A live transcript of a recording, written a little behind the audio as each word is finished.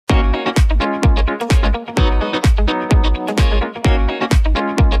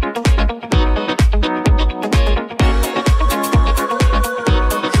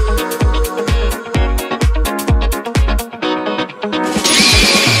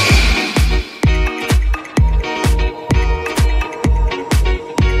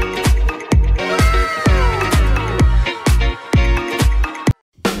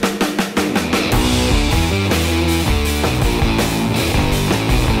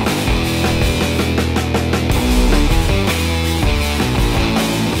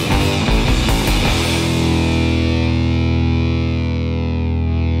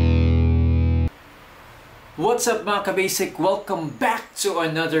What's up mga kabasic? Welcome back to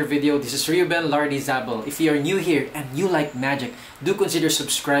another video. This is Reuben Lardizabal. If you are new here and you like magic, do consider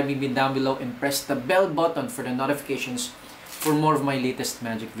subscribing me down below and press the bell button for the notifications for more of my latest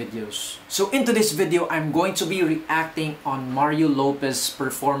magic videos. So in today's video, I'm going to be reacting on Mario Lopez's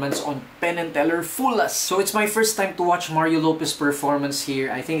performance on Penn and Teller Fool. So it's my first time to watch Mario Lopez's performance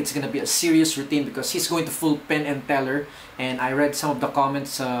here. I think it's gonna be a serious routine because he's going to fool Penn and Teller. And I read some of the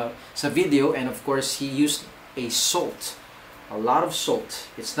comments sa video, and of course he used a salt. A lot of salt.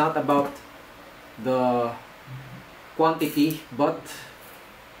 It's not about the quantity, but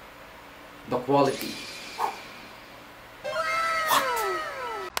the quality.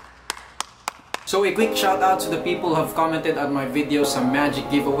 So a quick shout out to the people who have commented on my video sa magic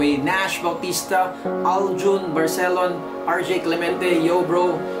giveaway. Nash Bautista, Aljun Barcelon, RJ Clemente, Yo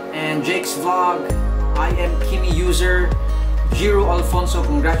Bro, and Jake's Vlog. I am Kimi User. Jiro Alfonso,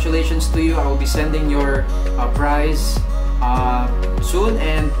 congratulations to you. I will be sending your prize soon.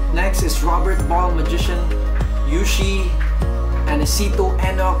 And next is Robert Ball Magician, Yushi, Anesito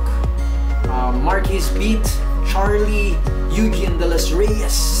Enoch, Marquis Beat, Charlie, Eugene De Los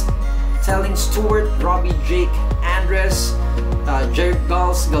Reyes, Telling Stewart, Robbie Jake, Andres, Jared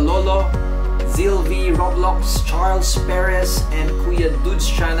Gals Galolo, Zilvi, Roblox, Charles Perez, and Kuya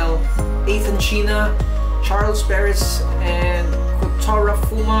Dude's channel, Ethan China, Charles Perez, and Kutora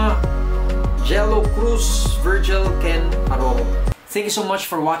Fuma, Jello Cruz, Virgil Ken Arojo. Thank you so much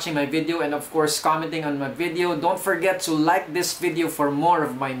for watching my video and of course commenting on my video. Don't forget to like this video for more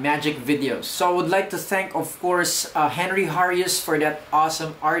of my magic videos. So I would like to thank of course Henry Harius for that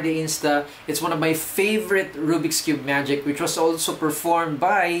awesome Arde Insta. It's one of my favorite Rubik's Cube magic, which was also performed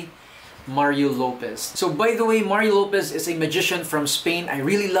by Mario Lopez. So by the way, Mario Lopez is a magician from Spain. I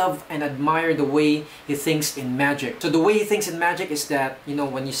really love and admire the way he thinks in magic. So the way he thinks in magic is that, you know,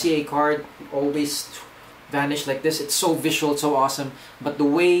 when you see a card, it always vanish like this. It's so visual, so awesome. But the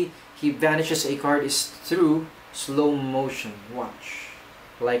way he vanishes a card is through slow motion. Watch.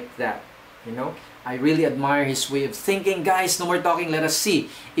 Like that. You know? I really admire his way of thinking. Guys, no more talking. Let us see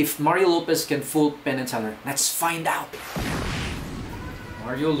if Mario Lopez can fool Penn and Teller. Let's find out.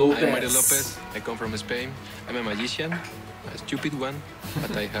 Mario Lopez. I'm Mario Lopez. I come from Spain. I'm a magician, a stupid one,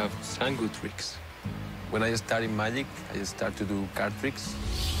 but I have some good tricks. When I started magic, I started to do card tricks.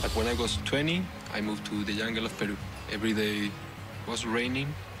 But when I was 20, I moved to the jungle of Peru. Every day was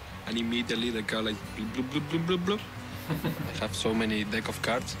raining, and immediately the car like bloop, bloop, bloop, bloop, bloop. I have so many deck of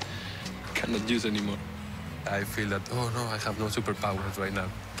cards, cannot use anymore. I feel that, oh no, I have no superpowers right now.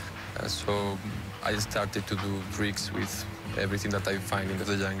 So I started to do tricks with everything that I find in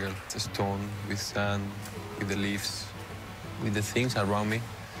the jungle. The stone, with sand, with the leaves, with the things around me.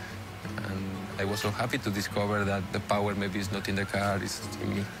 And I was so happy to discover that the power maybe is not in the card, it's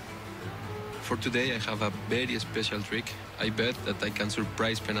in me. For today, I have a very special trick. I bet that I can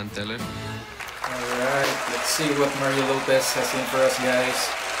surprise Penn and Teller. Alright, let's see what Mario Lopez has in for us,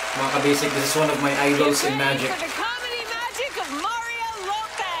 guys. Mga kabasic, this is one of my idols in magic. For the comedy magic of Mario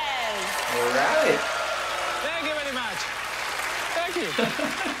Lopez. Alright. Thank you very much. Thank you.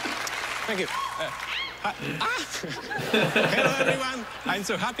 Thank you. Hello, everyone. I'm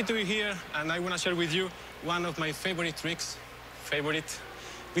so happy to be here, and I want to share with you one of my favorite tricks,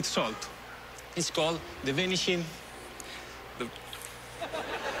 with salt. It's called the vanishing.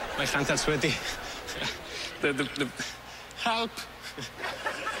 My hands are sweaty. Help.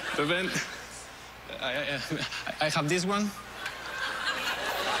 I have this one.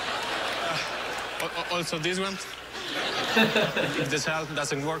 Also this one. If the salt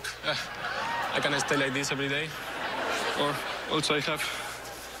doesn't work, I can stay like this every day. Or also I have.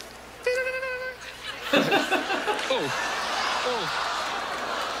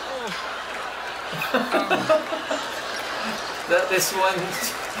 That is one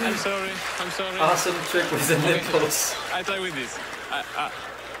I'm sorry. awesome trick with the nipples. I try with this.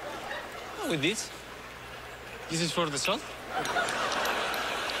 With this? This is for the salt?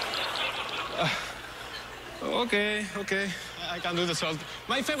 Okay. I can do the salt.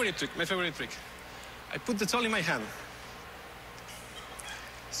 My favorite trick. I put the salt in my hand.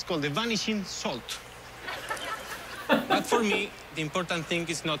 It's called the vanishing salt. But for me, the important thing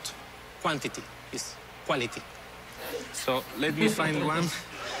is not quantity, it's quality. So let me find one.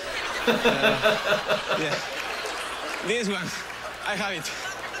 Yeah. This one. I have it.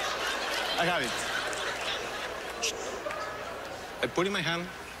 I put it in my hand.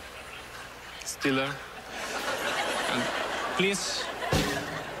 Still there. And please.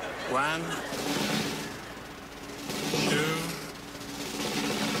 1, 2,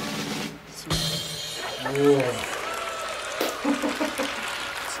 3. Whoa.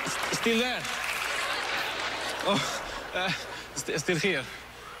 Still there. Oh, still here.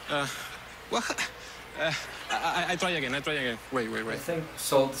 What? I try again. Wait. I think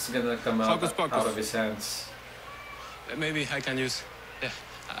salt is gonna come out of his hands. Maybe I can use. Yeah,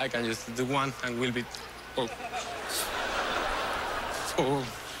 I can use the one and will be. Oh. Oh.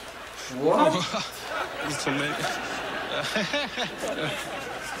 What? Oh. It's so many.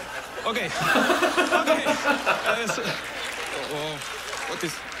 Okay. Oh, what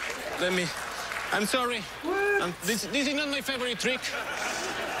is? Let me. I'm sorry. What? This is not my favorite trick.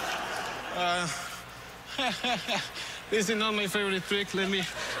 This is not my favorite trick. Let me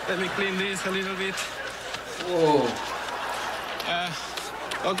clean this a little bit. Whoa.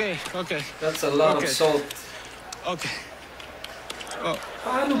 Okay. That's a lot of salt. Okay. Oh.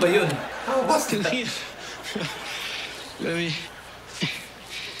 Paano ba yun? How was Still that? here. Let me.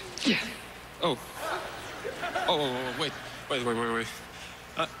 Yeah. Oh. Wait.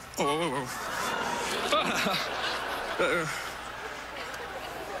 Oh.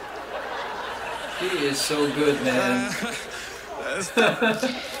 He is so good, man.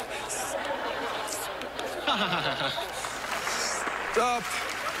 Stop.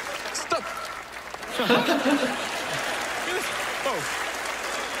 Oh.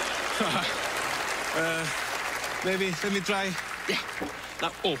 Maybe let me try. Yeah.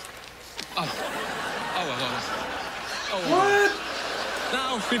 Now. Oh. What?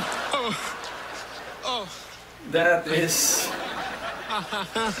 Now. Oh. That is...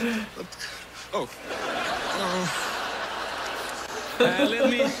 Oh. Let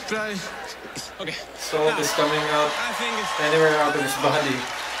me try. Okay. Salt is coming out I think it's. anywhere out of his body.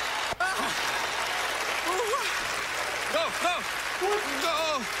 Go.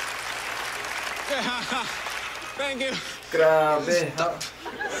 Thank you. Grabe.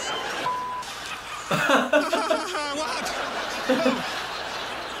 What?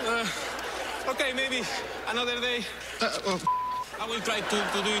 Okay, maybe another day. I will try to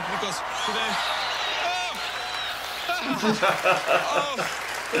do it because today.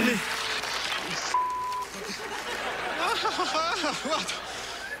 Let me. What?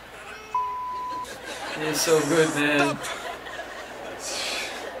 He's so good, man.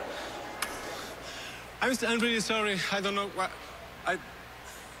 I'm really sorry. I don't know what.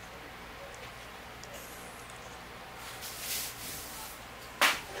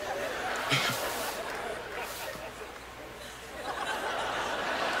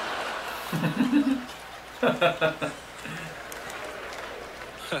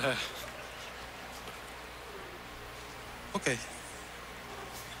 Okay.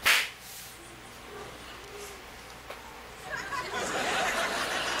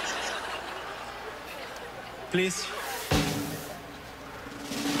 Please.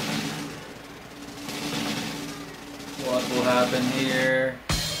 What will happen here?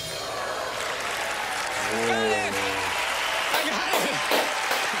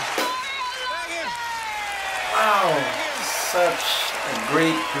 Wow, such a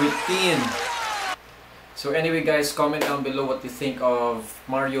great routine. So anyway guys, comment down below what you think of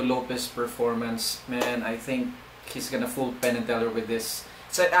Mario Lopez performance. Man, I think he's gonna fool Penn and Teller with this.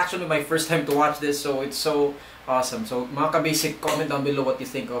 It's actually my first time to watch this, so it's so awesome. So mga ka-basic, comment down below what you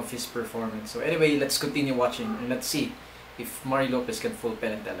think of his performance. So anyway, let's continue watching and let's see if Mario Lopez can fool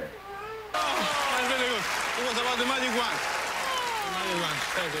Penn and Teller. Oh, that's really good. It was about the magic one. The magic one.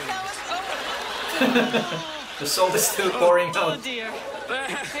 Thank you. That was The salt is still pouring oh out. dear. Are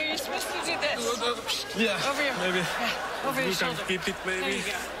you supposed to do this? Yeah. Over your, Maybe. over your You can shoulder. keep it, There maybe. you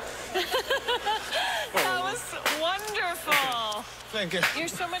go. That was wonderful. Thank you. You're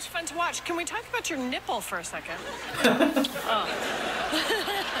so much fun to watch. Can we talk about your nipple for a second? Oh.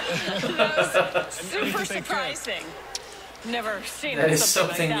 That was super surprising. Never seen That is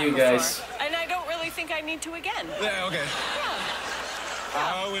something something like new, that guys. before. And I don't really think I need to again. Yeah, okay.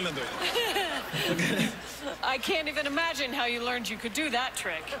 I will not do it. I can't even imagine how you learned you could do that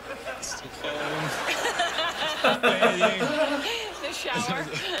trick. The shower.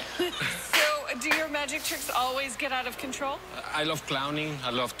 So, do your magic tricks always get out of control? I love clowning. I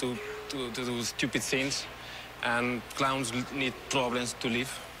love to do stupid things. And clowns need problems to live.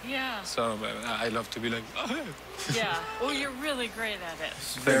 Yeah. So I love to be like, oh. Yeah. Well, you're really great at it.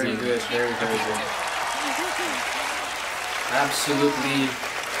 Very good, very good. Absolutely.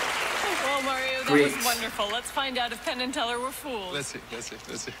 Well, Mario, that Great. was wonderful. Let's find out if Penn and Teller were fools. Let's see.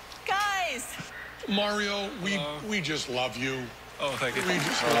 Guys! Mario, we just love you. Oh, thank you. We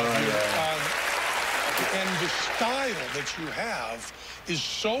just love you. And the style that you have is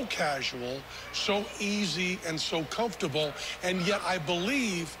so casual, so easy, and so comfortable. And yet I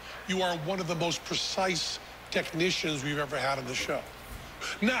believe you are one of the most precise technicians we've ever had on the show.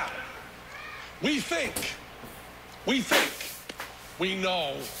 Now, we think We think we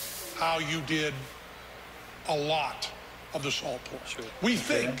know how you did a lot of the salt pour. Sure. We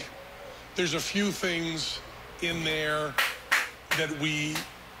think there's a few things in there that we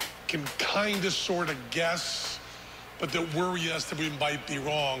can kind of sort of guess, but that worry us that we might be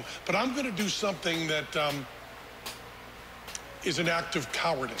wrong. But I'm going to do something that is an act of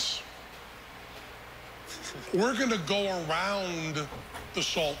cowardice. We're going to go around the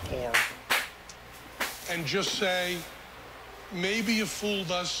salt pour and just say, maybe you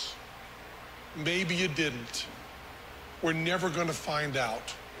fooled us, maybe you didn't. We're never going to find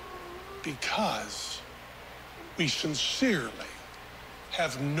out, because we sincerely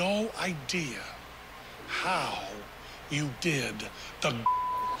have no idea how you did the nipple.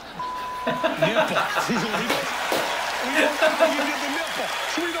 We don't know how you did the nipple,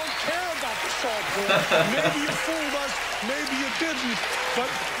 so we don't care about the salt pour. Maybe you fooled us, maybe you didn't, but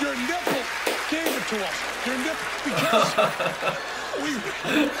your nipple gave it to us. Your nipple, because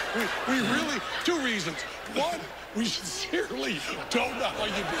we really, two reasons. One, we sincerely don't know how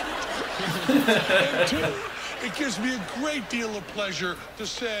you did it. And two, it gives me a great deal of pleasure to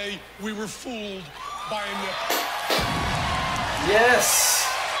say we were fooled by a nipple. Yes!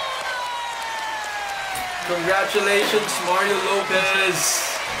 Congratulations, Mario Lopez!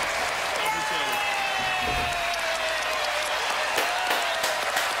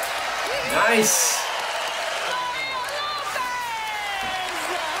 Nice!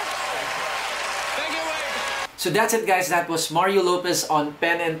 So that's it, guys. That was Mario Lopez on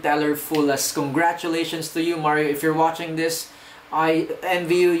Penn and Teller Fool. Congratulations to you, Mario. If you're watching this, I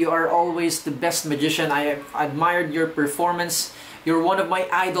envy you. You are always the best magician. I have admired your performance. You're one of my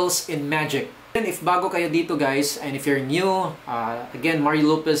idols in magic. And if bago kayo dito, guys, and if you're new, again, Mario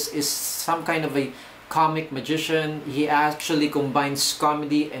Lopez is some kind of a comic magician. He actually combines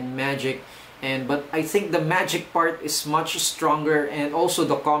comedy and magic. But I think the magic part is much stronger, and also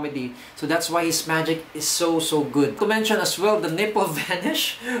the comedy. So that's why his magic is so good. To mention as well, the nipple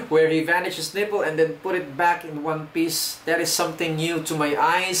vanish, where he vanished his nipple and then put it back in one piece. That is something new to my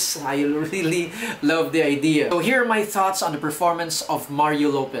eyes. I really love the idea. So here are my thoughts on the performance of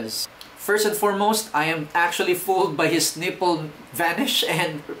Mario Lopez. First and foremost, I am actually fooled by his nipple vanish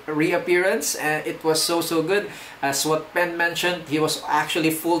and reappearance. It was so good. As what Penn mentioned, he was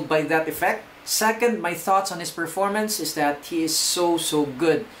actually fooled by that effect. Second, my thoughts on his performance is that he is so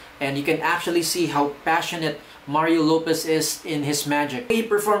good, and you can actually see how passionate Mario Lopez is in his magic. He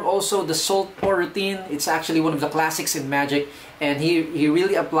performed also the salt pour routine. It's actually one of the classics in magic, and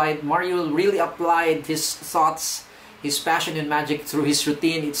Mario really applied his thoughts, his passion in magic through his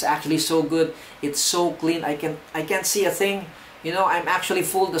routine. It's actually so good. It's so clean. I can't see a thing. You know, I'm actually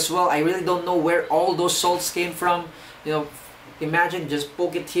fooled as well. I really don't know where all those salts came from. You know, imagine just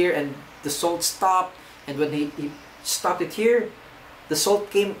poke it here and the salt stopped, and when he stopped it here, the salt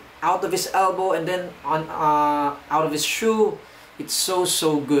came out of his elbow and then out of his shoe. It's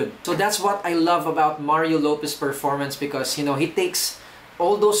so good. So that's what I love about Mario Lopez performance, because you know, he takes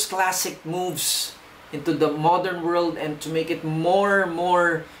all those classic moves into the modern world and to make it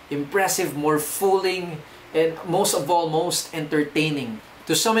more impressive, more fooling, and most of all, most entertaining.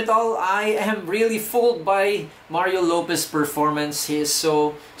 To sum it all, I am really fooled by Mario Lopez's performance. He is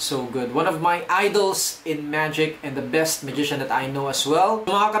so good. One of my idols in magic and the best magician that I know as well.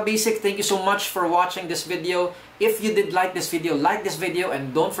 Mga ka-basic, thank you so much for watching this video. If you did like this video,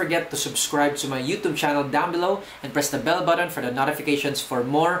 and don't forget to subscribe to my YouTube channel down below and press the bell button for the notifications for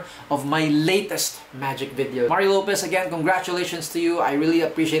more of my latest magic videos. Mario Lopez, again, congratulations to you. I really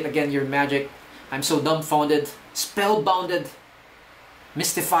appreciate again your magic. I'm so dumbfounded, spellbounded,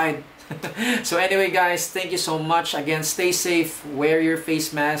 mystified. So anyway, guys, thank you so much. Again, stay safe, wear your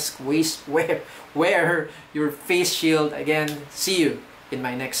face mask, wear your face shield. Again, see you in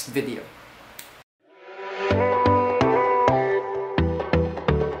my next video.